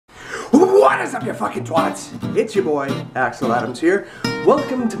What is up, you fucking twats? It's your boy, Axel Adams here.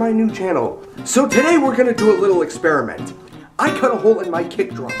 Welcome to my new channel. So today we're gonna do a little experiment. I cut a hole in my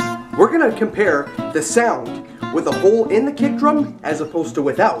kick drum. We're gonna compare the sound with a hole in the kick drum as opposed to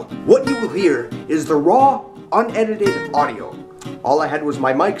without. What you will hear is the raw, unedited audio. All I had was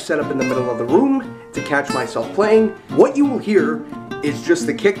my mic set up in the middle of the room to catch myself playing. What you will hear is just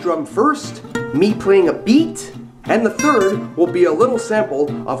the kick drum first, me playing a beat, and the third will be a little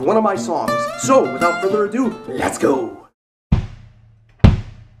sample of one of my songs. So, without further ado, let's go!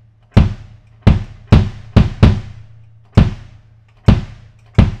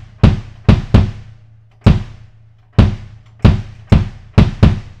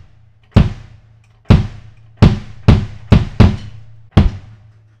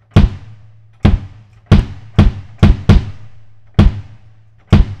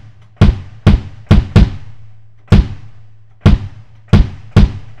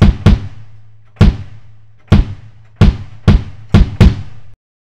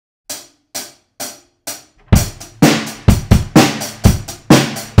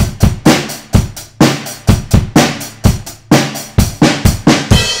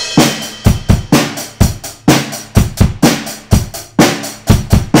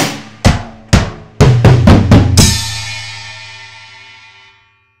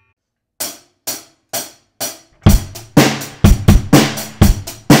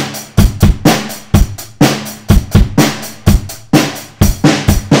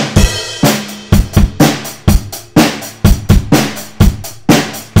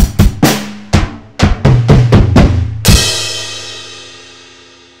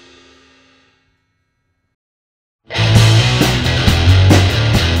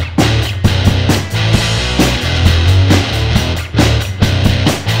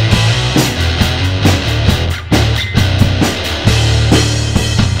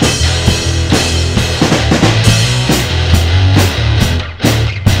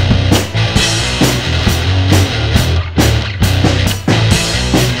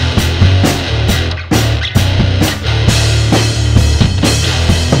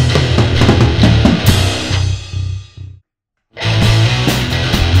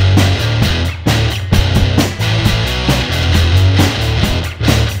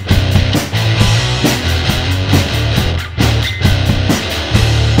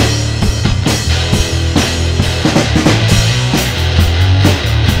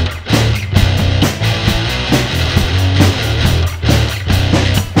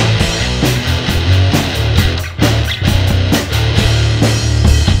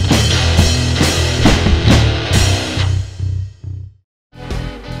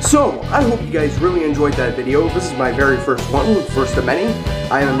 So, I hope you guys really enjoyed that video. This is my very first one, first of many.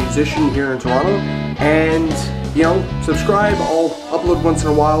 I am a musician here in Toronto, and, you know, subscribe. I'll upload once in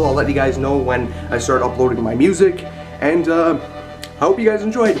a while. I'll let you guys know when I start uploading my music, and I hope you guys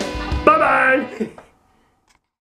enjoyed. Bye-bye!